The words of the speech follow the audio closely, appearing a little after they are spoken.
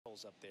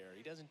Up there.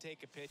 He doesn't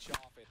take a pitch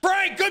off it.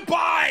 Frank,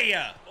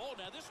 goodbye. Oh,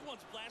 now this one's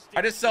blasted.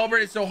 I just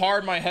celebrated so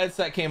hard my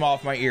headset came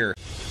off my ear.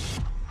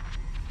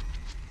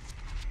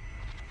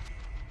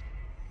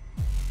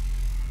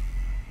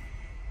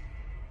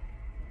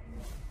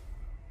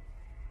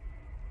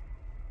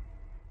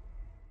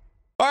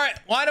 All right,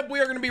 lineup we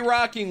are going to be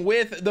rocking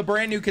with the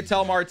brand new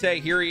Ketel Marte.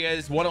 Here he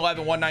is,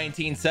 111,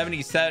 119,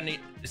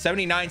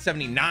 79,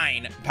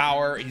 79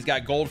 power. He's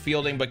got gold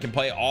fielding, but can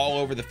play all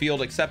over the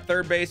field except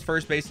third base,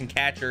 first base, and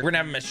catcher. We're going to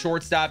have him at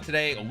shortstop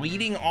today,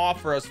 leading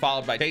off for us,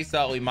 followed by Chase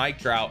Utley, Mike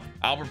Trout,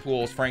 Albert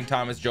Pujols, Frank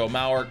Thomas, Joe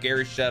Mauer,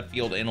 Gary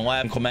Sheffield in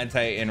left, and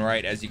Clemente in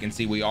right. As you can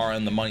see, we are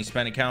on the money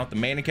spent account, the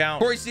main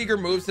account. Corey Seager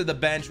moves to the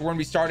bench. We're going to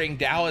be starting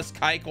Dallas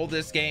Keuchel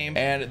this game,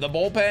 and the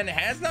bullpen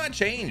has not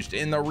changed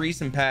in the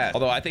recent past.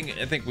 Although I think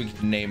we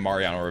can name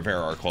Mariano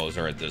Rivera our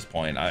closer at this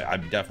point.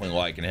 I'm definitely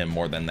liking him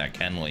more than that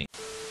Kenley.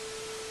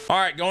 All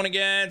right, going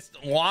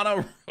against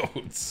Lana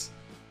Rhodes.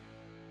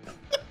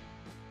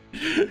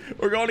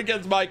 We're going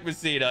against Mike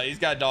Messina. He's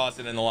got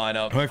Dawson in the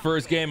lineup. My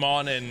first game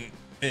on in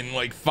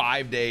like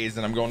 5 days,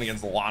 and I'm going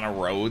against Lana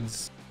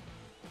Rhodes.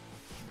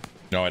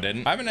 No, I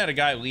didn't. I haven't had a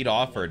guy lead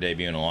off for a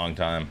debut in a long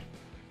time.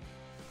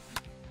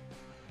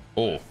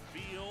 Oh,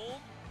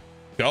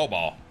 go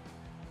ball.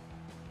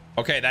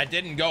 Okay, that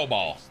didn't go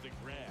ball.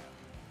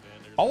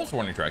 Almost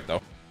warning track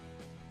though.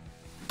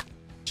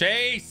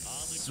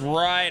 Chase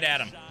right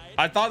at him.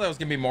 I thought that was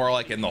gonna be more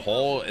like in the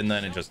hole, and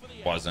then it just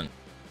wasn't.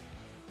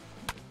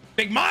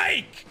 Big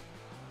Mike.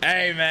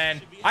 Hey man,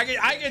 I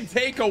can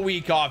take a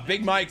week off.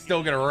 Big Mike's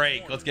still gonna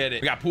rake. Let's get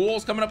it. We got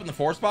Pujols coming up in the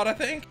 4 spot, I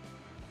think.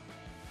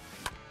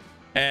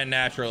 And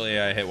naturally,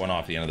 I hit one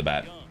off the end of the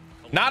bat.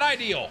 Not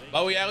ideal,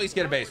 but we at least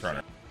get a base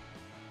runner.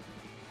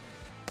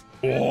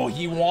 Oh,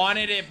 he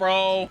wanted it,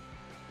 bro.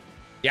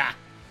 Yeah.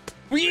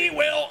 We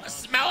will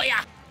smell ya.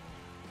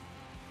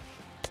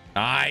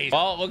 Nice.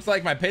 Well, it looks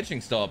like my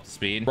pitching's still up to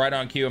speed. Right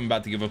on cue, I'm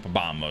about to give up a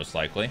bomb, most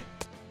likely.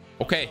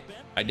 Okay,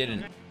 I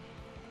didn't.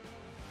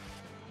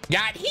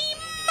 Got him.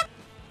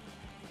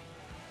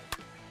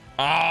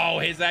 Oh,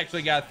 his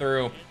actually got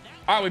through.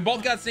 All right, we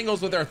both got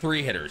singles with our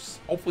 3 hitters.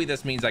 Hopefully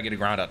this means I get a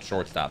ground out to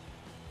shortstop.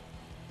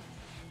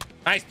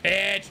 Nice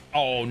pitch.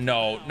 Oh,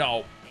 no,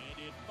 no.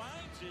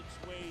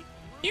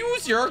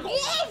 Use your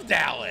glove,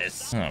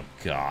 Dallas. Oh,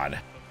 God.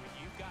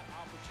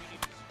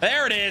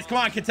 There it is. Come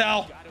on,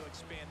 Ketel.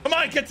 Come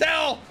on,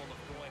 Ketel.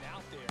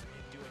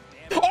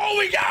 Oh,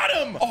 we got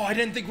him. Oh, I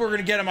didn't think we were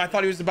going to get him. I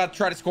thought he was about to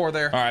try to score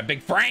there. All right,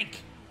 big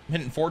Frank. I'm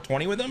hitting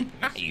 420 with him.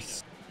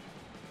 Nice.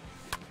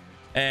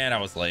 And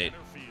I was late.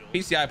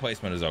 PCI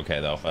placement is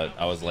okay, though, but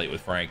I was late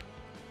with Frank.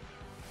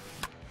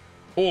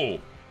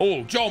 Oh,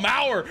 Joe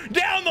Mauer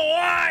down the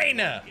line.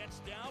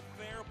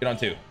 Get on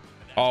 2.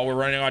 Oh, we're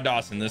running on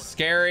Dawson. This is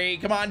scary.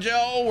 Come on,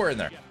 Joe. We're in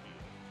there.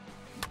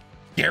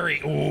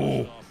 Gary.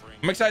 Ooh.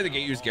 I'm excited to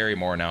get used Gary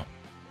more now.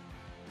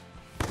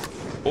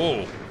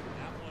 Oh,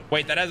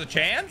 wait, that has a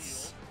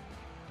chance?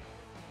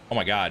 Oh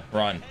my God,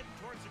 run.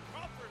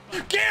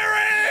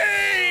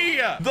 Gary!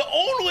 The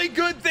only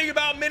good thing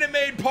about Minute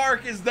Maid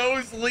Park is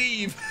those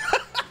leave.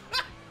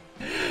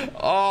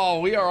 Oh,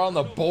 we are on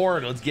the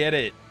board. Let's get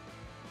it.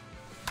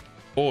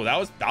 Oh, that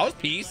was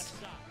peace.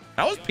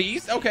 That was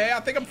peace. Okay, I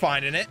think I'm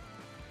finding it.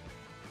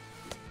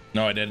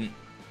 No, I didn't.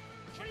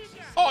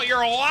 Oh,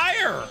 you're a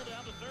liar.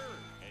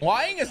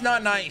 Lying is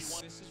not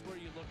nice.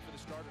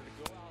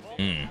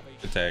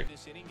 Good take.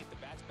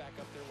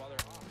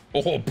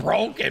 Oh,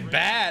 broken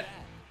bat.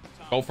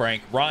 Go,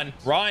 Frank. Run.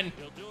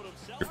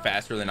 You're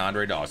faster than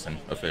Andre Dawson.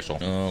 Official.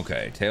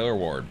 Okay, Taylor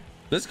Ward.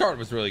 This card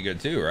was really good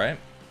too, right?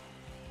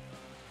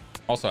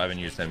 Also, I haven't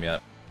used him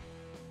yet.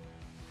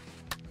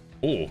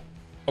 Oh,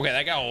 okay,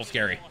 that got a little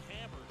scary.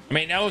 I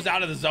mean, that was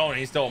out of the zone.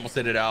 He still almost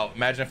hit it out.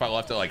 Imagine if I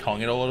left it like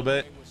hung it a little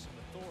bit.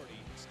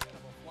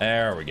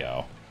 There we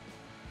go.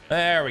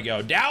 There we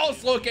go.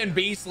 Dallas looking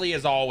beastly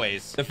as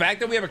always. The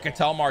fact that we have a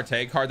Ketel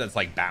Marte card that's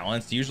like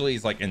balanced. Usually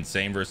he's like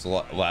insane versus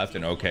left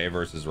and okay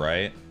versus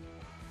right.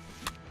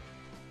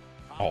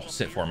 Oh,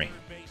 sit for me.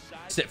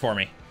 Sit for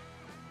me.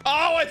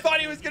 Oh, I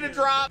thought he was gonna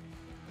drop.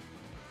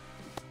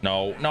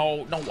 No.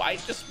 I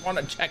just want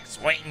to check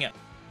swing.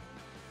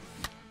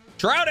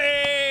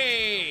 Trouty.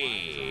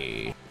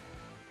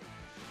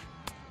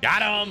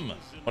 Got him.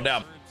 1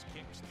 down.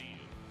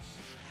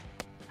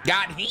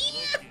 Got him.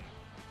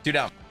 2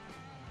 down.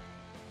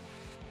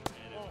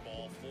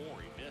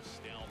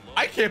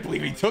 I can't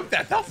believe he took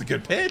that. That was a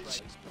good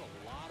pitch.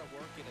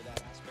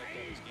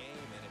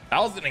 That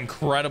was an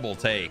incredible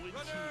take.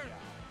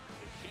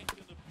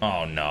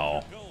 Oh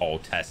no. Oh,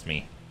 test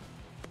me.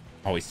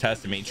 Oh, he's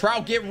testing me.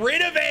 Trout, get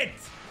rid of it.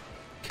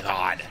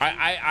 God,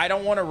 I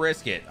don't want to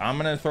risk it. I'm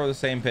gonna throw the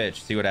same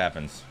pitch, see what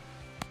happens.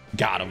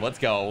 Got him. Let's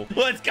go,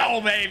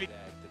 baby.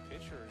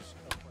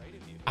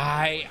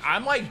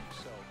 I'm like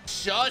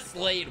just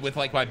late with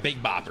like my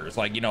big boppers,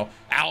 like, you know,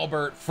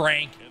 Albert,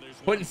 Frank,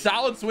 putting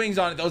solid swings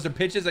on it. Those are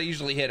pitches I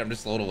usually hit. I'm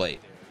just a little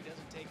late.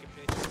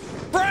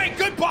 Frank,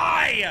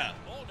 goodbye.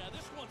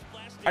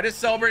 I just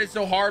celebrated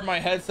so hard my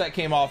headset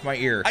came off my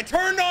ear. I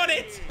turned on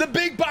it. The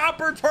big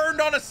bopper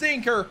turned on a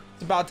sinker.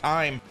 It's about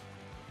time.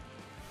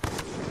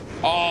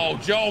 Oh,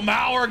 Joe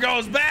Mauer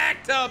goes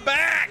back to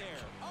back.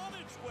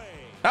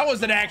 That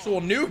was an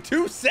actual new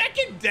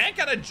 2-second deck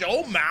out of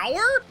Joe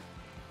Mauer.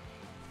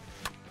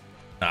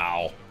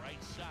 Ow. All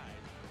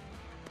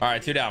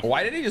right, 2 down.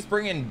 Why did he just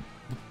bring in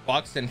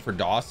Buxton for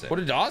Dawson? What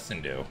did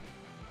Dawson do?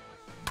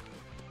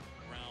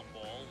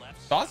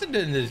 Dawson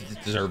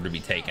didn't deserve to be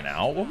taken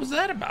out. What was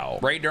that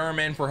about? Ray Durham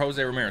in for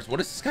Jose Ramirez. What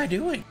is this guy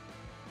doing?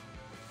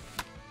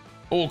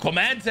 Oh,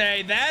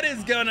 Clemente, that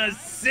is gonna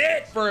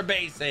sit for a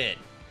base hit.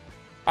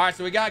 All right,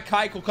 so we got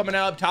Ketel coming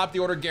up, top of the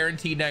order,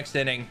 guaranteed next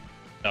inning.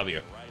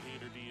 W.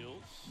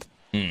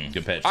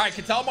 Good pitch. All right,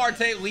 Ketel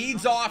Marte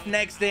leads off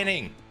next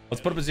inning.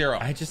 Let's put up a 0.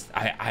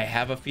 I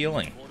have a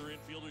feeling.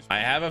 I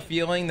have a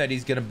feeling that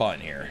he's gonna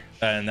bunt here,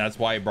 and that's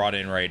why he brought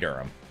in Ray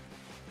Durham.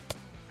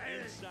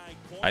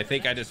 I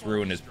think I just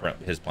ruined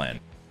his plan.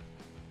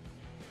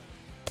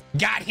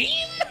 Got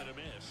him.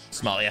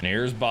 Smell ya.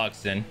 Here's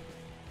Buxton.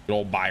 Good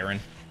old Byron.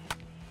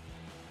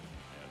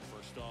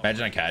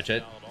 Imagine I catch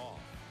it.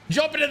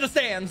 Jump into the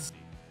stands.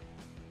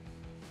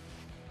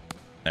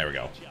 There we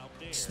go.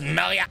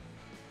 Smell ya.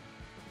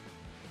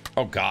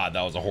 Oh God,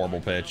 that was a horrible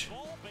pitch.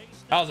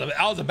 That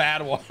was a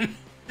bad one.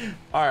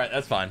 All right,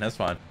 that's fine. That's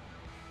fine.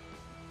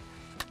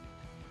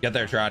 Get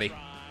there, Trotty.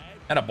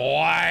 And a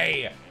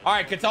boy. All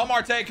right, Ketel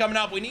Marte coming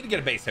up. We need to get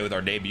a base hit with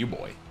our debut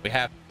boy. We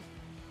have.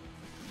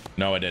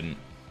 No, I didn't.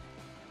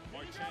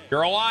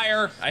 You're a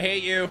liar. I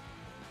hate you.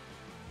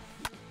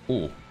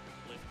 Ooh.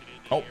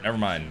 Oh, never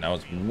mind. That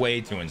was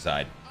way too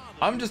inside.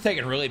 I'm just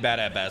taking really bad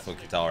at bats with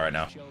Ketel right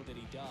now.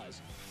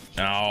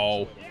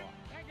 No.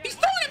 He's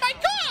throwing at my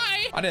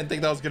guy. I didn't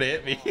think that was going to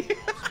hit me.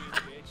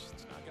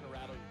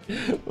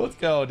 Let's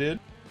go, dude.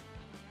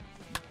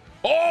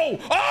 Oh!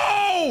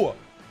 Oh!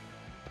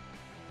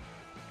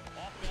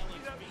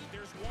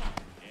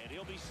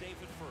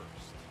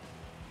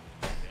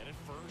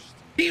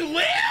 He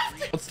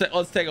lived.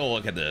 Let's take a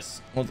look at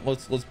this.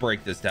 Let's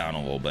break this down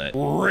a little bit.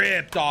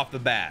 Ripped off the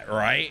bat,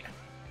 right?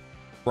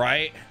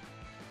 Right?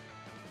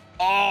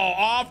 Oh,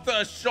 off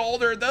the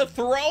shoulder, the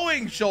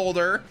throwing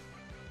shoulder.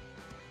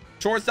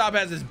 Shortstop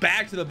has his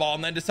back to the ball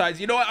and then decides,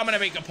 you know what? I'm gonna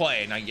make a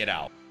play and I get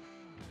out.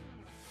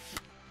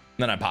 And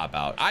then I pop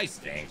out. I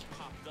stink.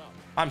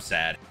 I'm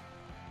sad.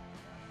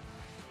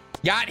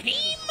 Got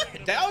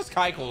him. Dallas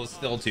Keuchel is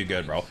still too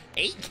good, bro.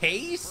 8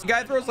 Ks. The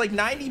guy throws like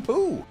 90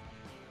 poo.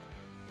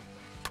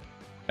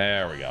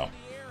 There we go.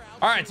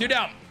 All right, 2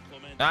 down.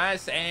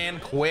 Nice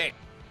and quick.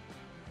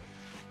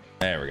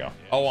 There we go.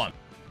 0-1.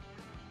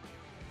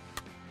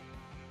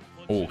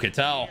 Oh,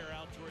 Ketel.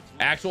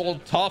 Actual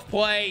tough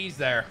plays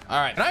there. All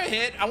right. Can I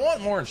hit? I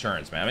want more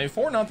insurance, man. I mean,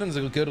 4-0's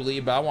a good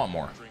lead, but I want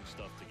more.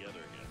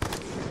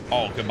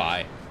 Oh,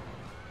 goodbye.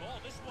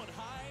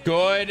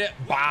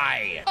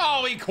 Goodbye.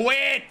 Oh, he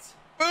quit.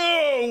 Boo.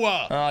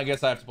 Oh, I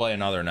guess I have to play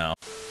another now.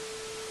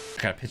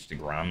 Gotta pitch to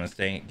Grom this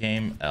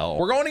game. L.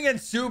 We're going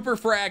against super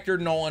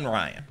fractured Nolan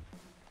Ryan.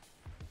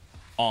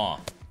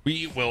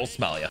 We will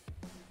smell you.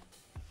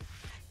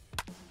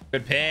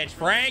 Good pitch,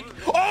 Frank.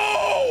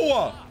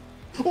 Oh,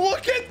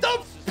 look at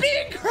the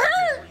big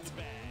hurt.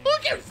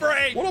 Look at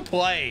Frank. What a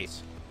play.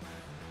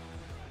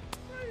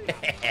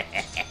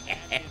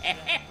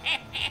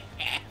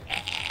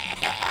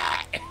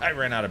 I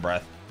ran out of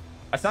breath.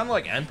 I sounded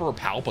like Emperor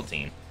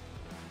Palpatine.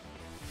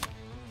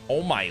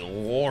 Oh my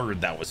Lord,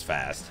 that was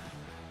fast.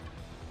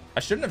 I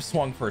shouldn't have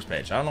swung first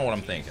pitch. I don't know what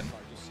I'm thinking.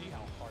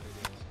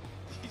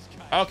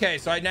 Okay,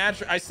 so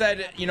I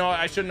said, you know,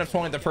 I shouldn't have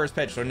swung at the first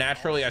pitch. So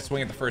naturally I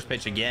swing at the first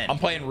pitch again. I'm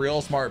playing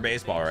real smart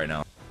baseball right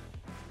now.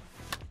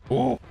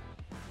 Ooh.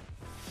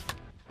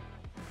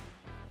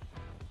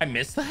 I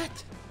missed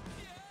that?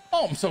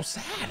 Oh, I'm so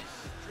sad.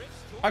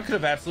 I could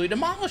have absolutely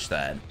demolished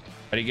that.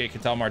 How do you get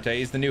Ketel Marte?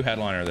 He's the new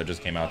headliner that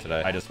just came out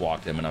today. I just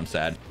walked him and I'm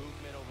sad.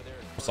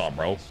 What's up,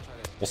 bro?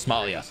 We'll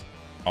smile you.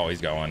 Oh,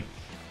 he's going.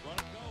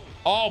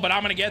 Oh, but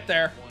I'm gonna get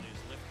there.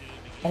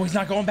 Oh, he's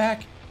not going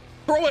back.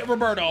 Throw it,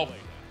 Roberto.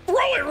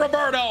 Throw it,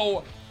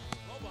 Roberto.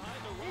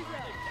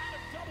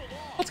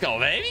 Let's go,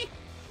 baby.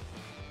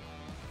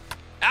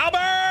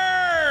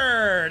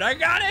 Albert, I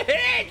got a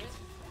hit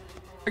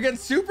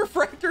against super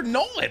fractured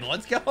Nolan.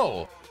 Let's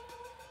go.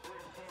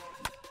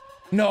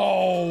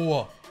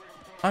 No,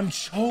 I'm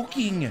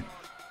choking.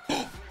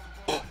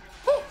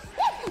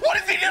 What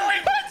is he doing?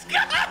 Let's go.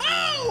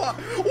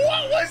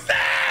 What was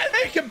that?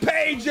 Make him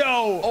pay,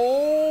 Joe.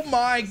 Oh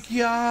my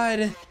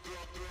God.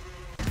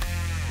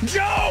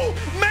 Joe,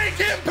 make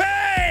him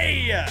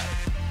pay.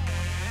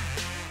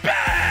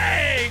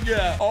 Bang.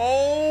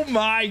 Oh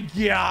my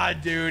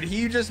God, dude.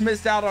 He just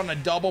missed out on a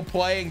double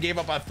play and gave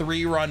up a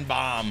 3-run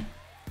bomb.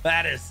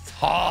 That is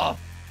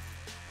tough.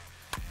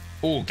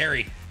 Oh,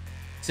 Gary.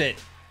 Sit.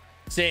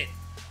 Sit.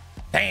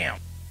 Damn.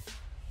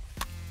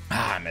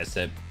 Ah, I missed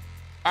it.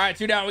 All right,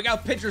 2 down. We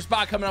got pitcher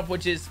spot coming up,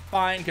 which is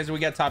fine because we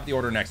got top of the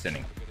order next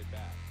inning.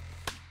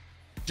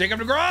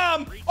 Jacob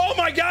deGrom. Oh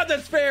my God,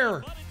 that's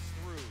fair.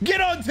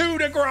 Get on 2,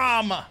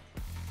 deGrom.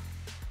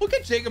 Look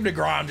at Jacob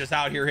deGrom just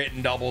out here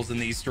hitting doubles in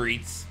these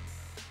streets.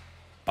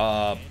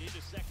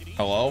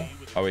 Hello?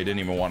 Oh, he didn't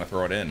even want to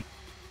throw it in.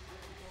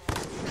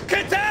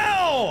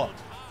 Ketel!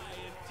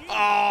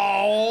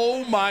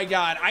 Oh my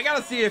God. I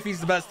gotta see if he's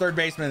the best third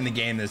baseman in the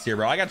game this year,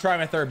 bro. I gotta try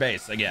my third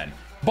base again.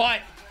 But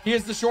he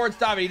is the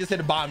shortstop, and he just hit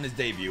a bomb in his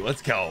debut.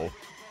 Let's go.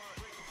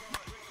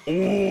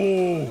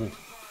 Ooh.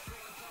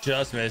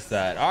 Just missed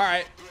that. All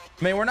right.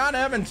 I mean, we're not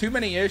having too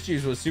many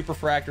issues with Super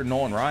Fractor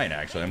Nolan Ryan,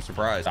 actually. I'm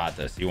surprised. Got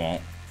this. You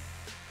won't.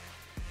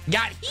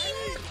 Got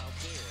him.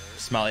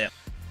 Smell it.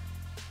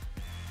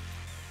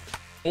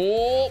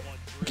 Oh,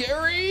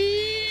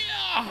 Gary.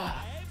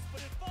 Ah.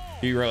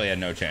 He really had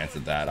no chance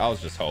at that. I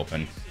was just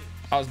hoping.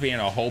 I was being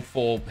a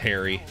hopeful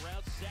Harry.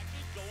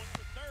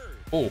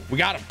 Oh, we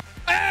got him.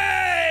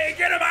 Hey,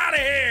 get him out of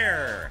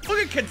here. Look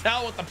at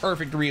Ketel with the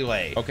perfect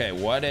relay. Okay,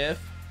 what if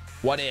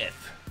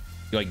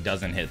he like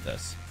doesn't hit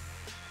this?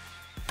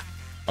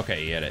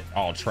 Okay, he hit it.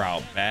 Oh,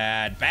 Trout.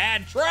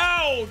 Bad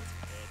Trout.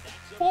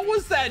 What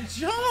was that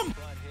jump?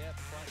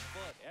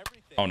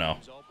 Oh no.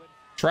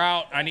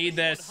 Trout, I need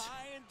this.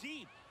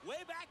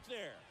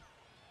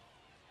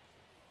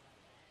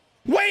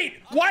 Wait,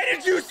 why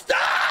did you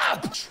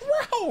stop?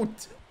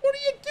 Trout, what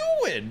are you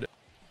doing?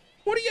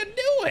 What are you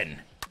doing?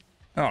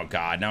 Oh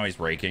God, now he's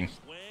raking.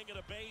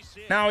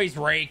 Now he's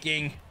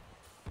raking.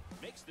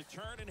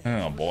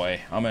 Oh boy,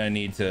 I'm gonna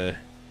need to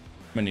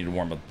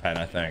warm up the pen,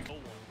 I think.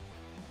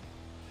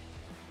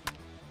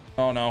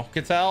 Oh no,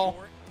 Ketel,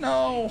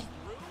 no.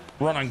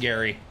 Run on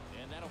Gary.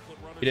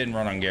 He didn't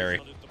run on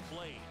Gary.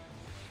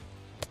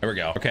 There we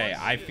go. Okay,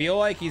 I feel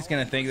like he's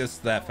gonna think this is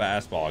that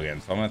fastball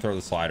again, so I'm gonna throw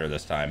the slider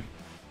this time.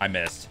 I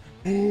missed.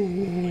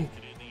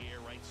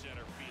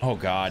 Oh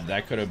God,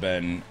 that could have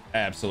been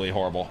absolutely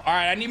horrible. All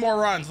right, I need more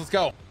runs. Let's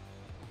go.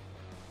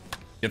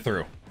 Get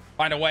through.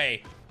 Find a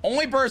way.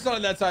 Only person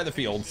on that side of the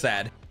field.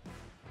 Sad.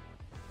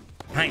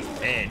 Nice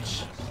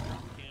pitch.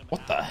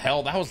 What the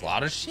hell? That was a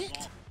lot of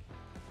shit.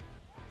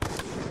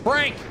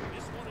 Break.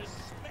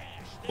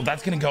 Well,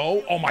 that's gonna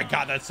go. Oh my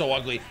God, that's so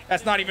ugly.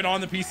 That's not even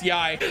on the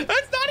PCI.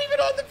 That's not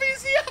even on the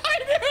PCI,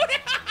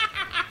 dude.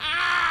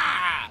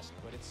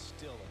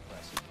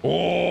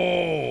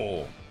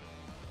 Oh,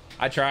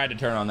 I tried to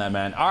turn on that,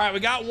 man. All right, we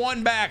got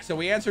one back, so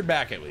we answered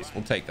back at least.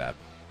 We'll take that.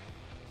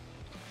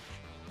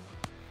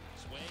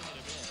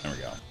 There we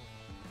go.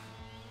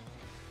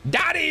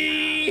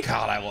 Daddy!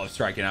 God, I love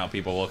striking out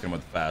people looking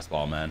with the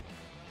fastball, man.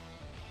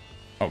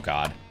 Oh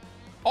God.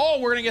 Oh,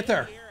 we're gonna get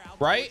there,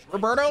 right,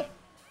 Roberto?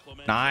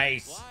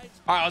 Nice.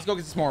 All right, let's go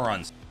get some more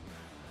runs.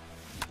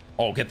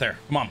 Oh, get there.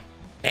 Come on.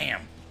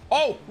 Damn.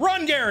 Oh,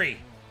 run, Gary.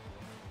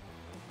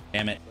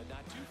 Damn it.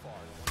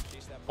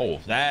 Oh,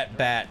 that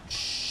bat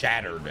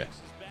shattered.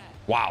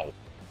 Wow.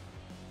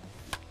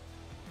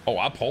 Oh,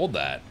 I pulled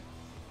that.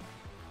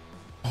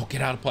 Oh,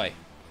 get out of play.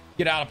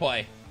 Get out of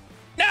play.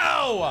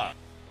 No!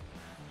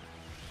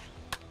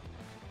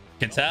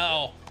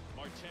 Ketel.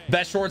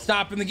 Best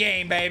shortstop in the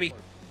game, baby.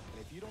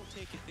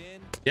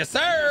 Yes,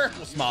 sir.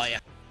 We'll smile you.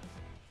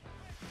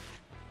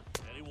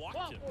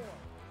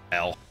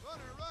 Hell.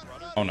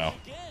 Oh, no.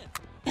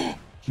 Get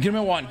him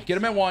at one. Get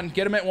him at one.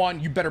 Get him at one.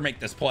 You better make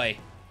this play.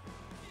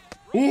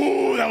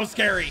 Ooh, that was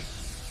scary.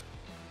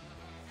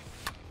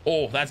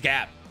 Oh, that's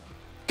gap.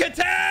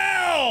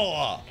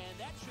 Ketel!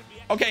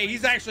 Okay,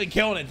 he's actually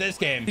killing it this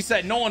game. He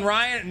said, Nolan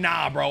Ryan?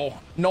 Nah, bro.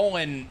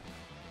 Nolan,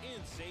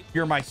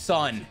 you're my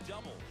son.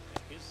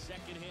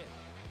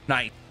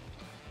 Nice.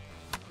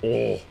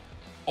 Oh.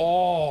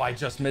 Oh, I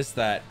just missed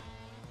that.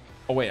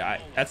 Oh, wait.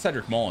 That's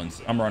Cedric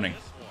Mullins. I'm running.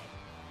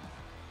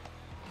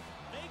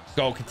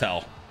 Go,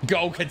 Ketel.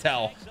 Go,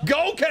 Ketel.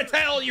 Go,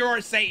 Ketel.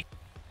 You're safe.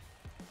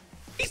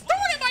 He's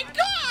throwing at my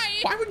guy.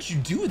 Why would you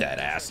do that,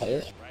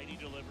 asshole?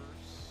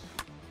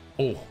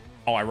 Oh,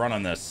 I run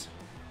on this.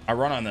 I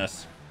run on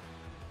this.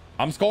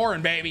 I'm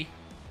scoring, baby.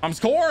 I'm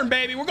scoring,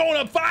 baby. We're going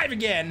up 5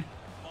 again.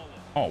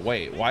 Oh,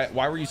 wait. Why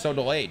were you so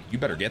delayed? You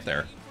better get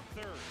there.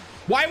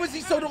 Why was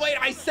he so delayed?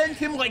 I sent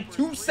him like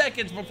 2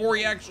 seconds before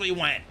he actually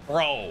went.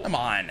 Bro, come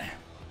on.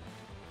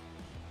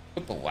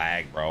 Put the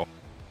lag, bro.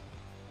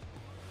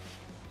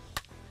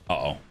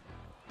 Uh-oh.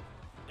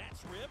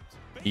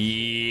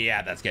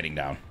 Yeah, that's getting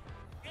down.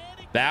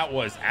 That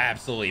was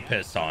absolutely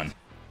pissed on.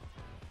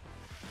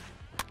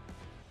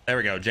 There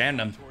we go. Jammed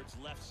him.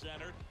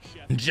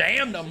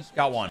 Jammed him.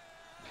 Got one.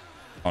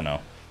 Oh, no.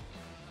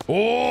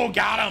 Oh,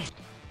 got him.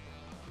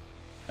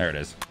 There it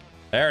is.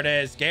 There it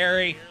is.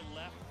 Gary.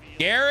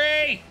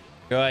 Gary.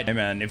 Good. Hey,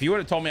 man, if you would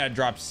have told me I'd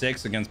drop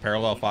 6 against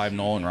Parallel 5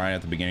 Nolan Ryan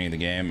at the beginning of the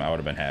game, I would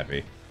have been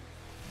happy.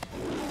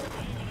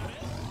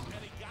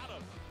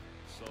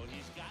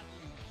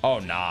 Oh,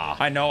 nah.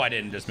 I know I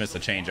didn't just miss a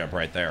changeup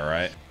right there,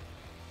 right?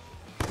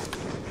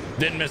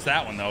 Didn't miss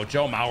that one, though.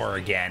 Joe Mauer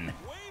again.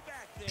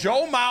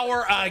 Joe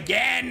Mauer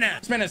again.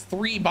 This man has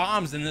 3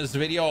 bombs in this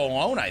video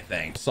alone, I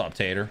think. What's up,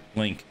 Tater?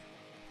 Link.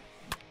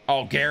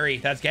 Oh, Gary.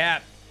 That's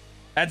gap.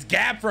 That's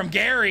gap from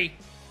Gary.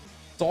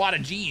 It's a lot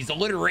of G's.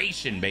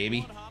 Alliteration,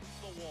 baby.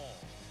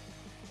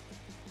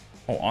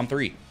 Oh, on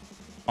 3.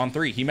 On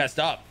 3. He messed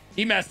up.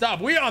 He messed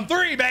up. We on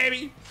 3,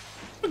 baby.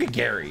 Look at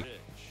Gary.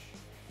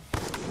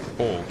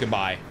 Oh,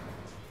 goodbye.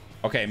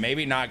 Okay,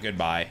 maybe not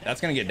goodbye.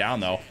 That's gonna get down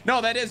though. No,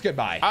 that is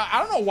goodbye. I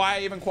don't know why I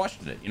even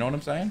questioned it. You know what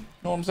I'm saying? You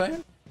know what I'm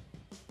saying?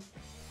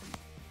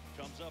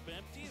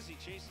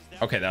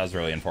 Okay, that was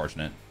really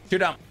unfortunate. Two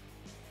down.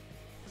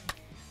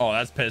 Oh,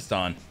 that's pissed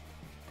on.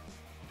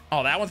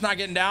 Oh, that one's not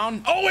getting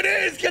down. Oh, it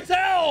is.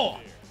 Ketel.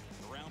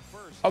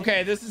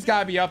 Okay, this has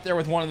got to be up there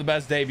with one of the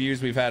best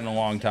debuts we've had in a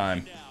long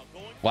time.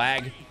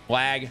 Lag,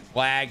 lag,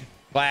 lag,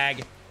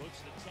 lag.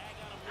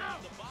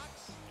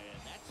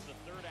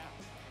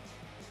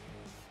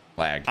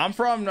 Lag. I'm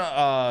from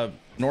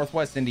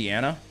Northwest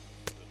Indiana.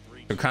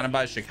 So kind of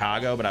by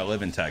Chicago, but I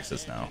live in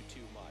Texas now.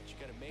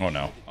 Oh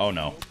no. Oh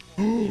no.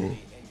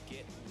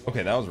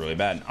 Okay, that was really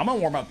bad. I'm gonna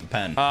warm up the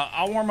pen.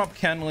 I'll warm up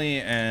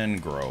Kenley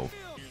and Grove.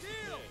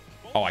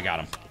 Oh, I got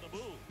him.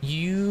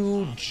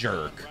 You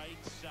jerk.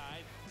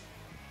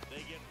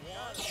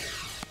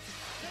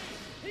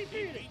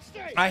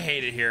 I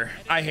hate it here.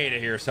 I hate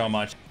it here so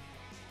much.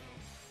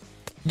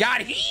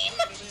 Got him.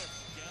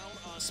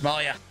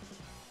 Smell ya.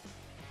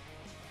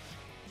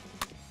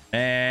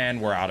 And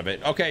we're out of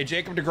it. Okay,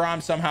 Jacob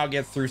deGrom somehow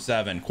gets through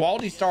 7.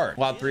 Quality start.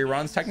 Allowed 3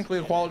 runs. Technically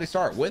a quality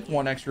start with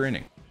 1 extra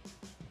inning.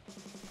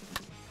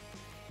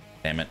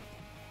 Damn it.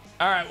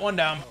 All right, 1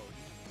 down.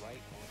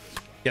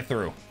 Get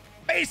through.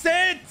 Base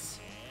hits.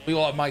 We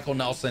love Michael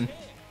Nelson.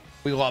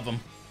 We love him.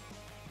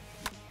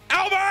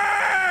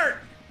 Albert!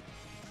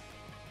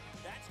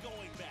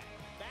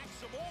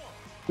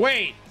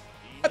 Wait,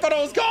 I thought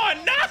I was gone.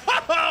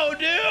 No,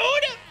 dude.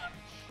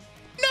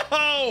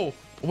 No.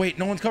 Wait,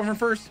 no one's covering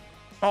first.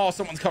 Oh,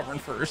 someone's covering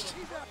first.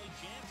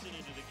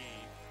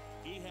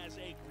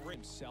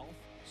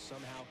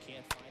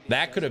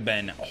 That could have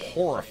been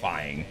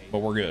horrifying, but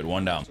we're good.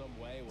 1 down.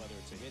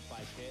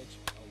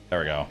 There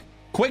we go.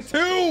 Quick 2.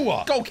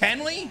 Go,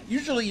 Kenley.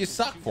 Usually you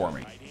suck for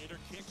me.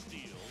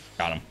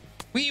 Got him.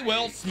 We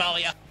will smell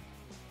ya.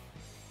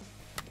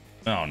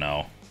 Oh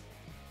no.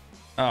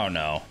 Oh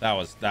no. That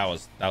was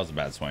a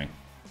bad swing.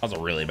 That was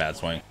a really bad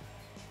swing.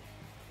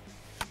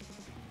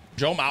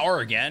 Joe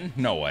Mauer again?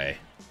 No way.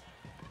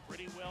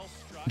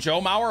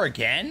 Joe Mauer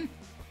again?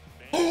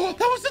 Oh, that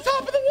was the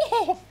top of the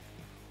wall.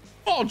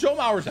 Oh, Joe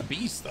Mauer's a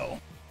beast though.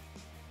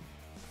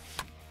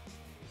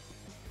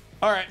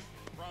 All right.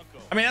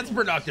 I mean, that's a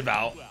productive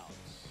out.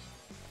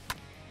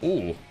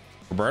 Ooh,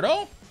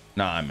 Roberto?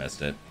 No, I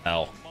missed it.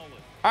 L.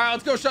 All right,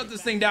 let's go shut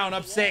this thing down.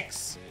 Up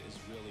 6.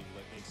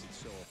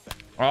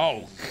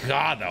 Oh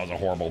God, that was a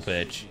horrible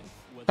pitch.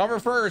 Cover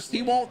first.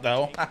 He won't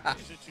though.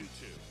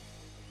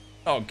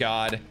 Oh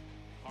God.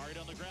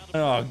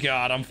 Oh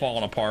God, I'm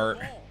falling apart.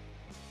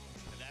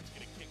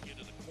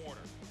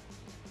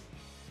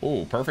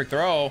 Ooh, perfect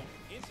throw.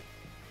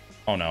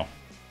 Oh no.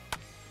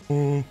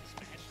 Ooh.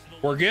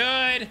 We're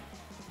good.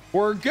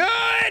 We're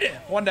good.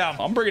 1 down.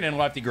 I'm bringing in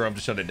Lefty Grove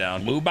to shut it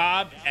down. Lou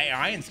Bob. Hey,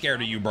 I ain't scared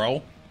of you,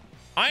 bro.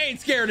 I ain't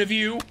scared of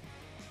you.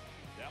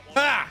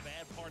 Ah.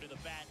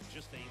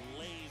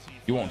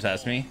 You won't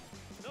test me.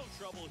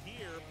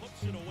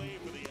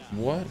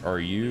 What are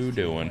you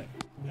doing?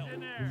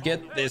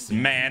 Get this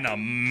man a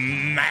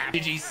map.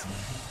 GG's.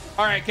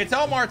 All right,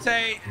 Ketel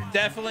Marte,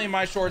 definitely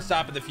my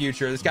shortstop of the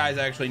future. This guy's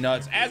actually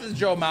nuts, as is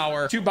Joe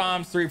Mauer. 2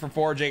 bombs, 3 for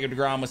 4. Jacob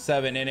deGrom with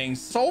 7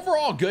 innings. So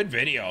overall, good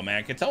video,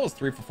 man. Ketel was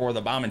 3 for 4,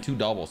 the bomb and 2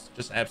 doubles.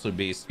 Just absolute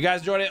beast. If you guys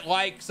enjoyed it,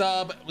 like,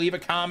 sub, leave a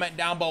comment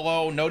down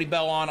below, noti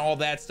bell on, all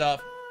that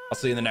stuff. I'll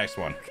see you in the next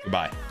one.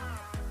 Goodbye.